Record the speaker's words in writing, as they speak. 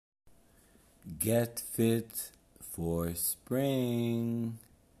Get fit for spring.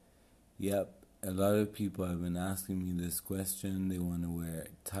 Yep, a lot of people have been asking me this question. They want to wear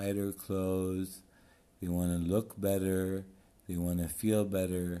tighter clothes, they want to look better, they want to feel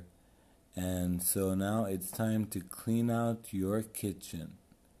better. And so now it's time to clean out your kitchen.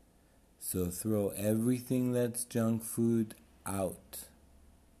 So throw everything that's junk food out.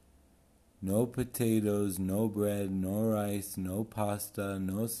 No potatoes, no bread, no rice, no pasta,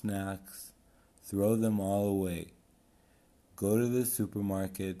 no snacks. Throw them all away. Go to the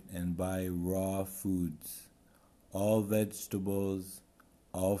supermarket and buy raw foods, all vegetables,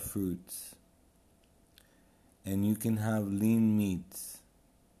 all fruits. And you can have lean meats.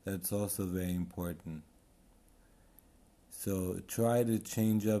 That's also very important. So try to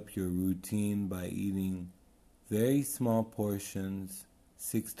change up your routine by eating very small portions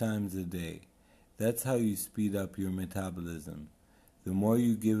 6 times a day. That's how you speed up your metabolism. The more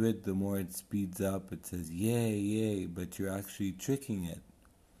you give it, the more it speeds up. It says, yay, yay, but you're actually tricking it.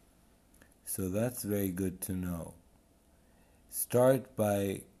 So that's very good to know. Start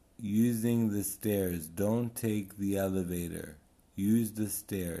by using the stairs. Don't take the elevator. Use the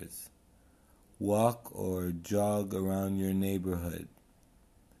stairs. Walk or jog around your neighborhood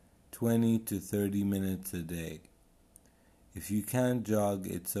 20 to 30 minutes a day. If you can't jog,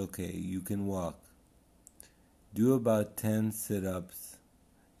 it's okay. You can walk. Do about 10 sit-ups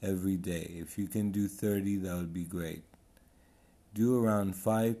every day. If you can do 30, that would be great. Do around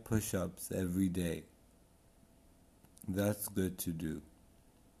 5 push-ups every day. That's good to do.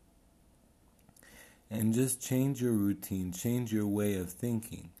 And just change your routine, change your way of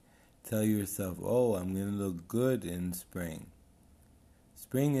thinking. Tell yourself, oh, I'm going to look good in spring.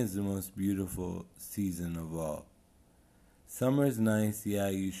 Spring is the most beautiful season of all. Summer's nice, yeah,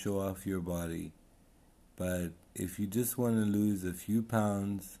 you show off your body. But if you just want to lose a few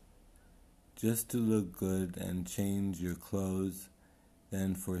pounds just to look good and change your clothes,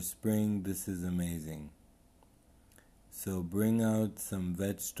 then for spring, this is amazing. So bring out some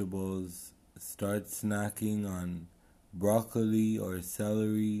vegetables. Start snacking on broccoli or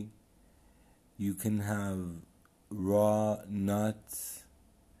celery. You can have raw nuts,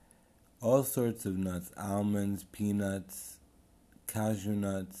 all sorts of nuts, almonds, peanuts, cashew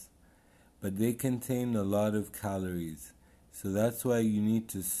nuts, but they contain a lot of calories. So that's why you need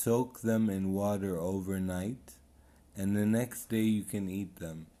to soak them in water overnight, and the next day you can eat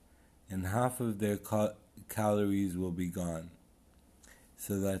them, and half of their calories will be gone.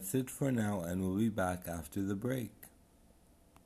 So that's it for now, and we'll be back after the break.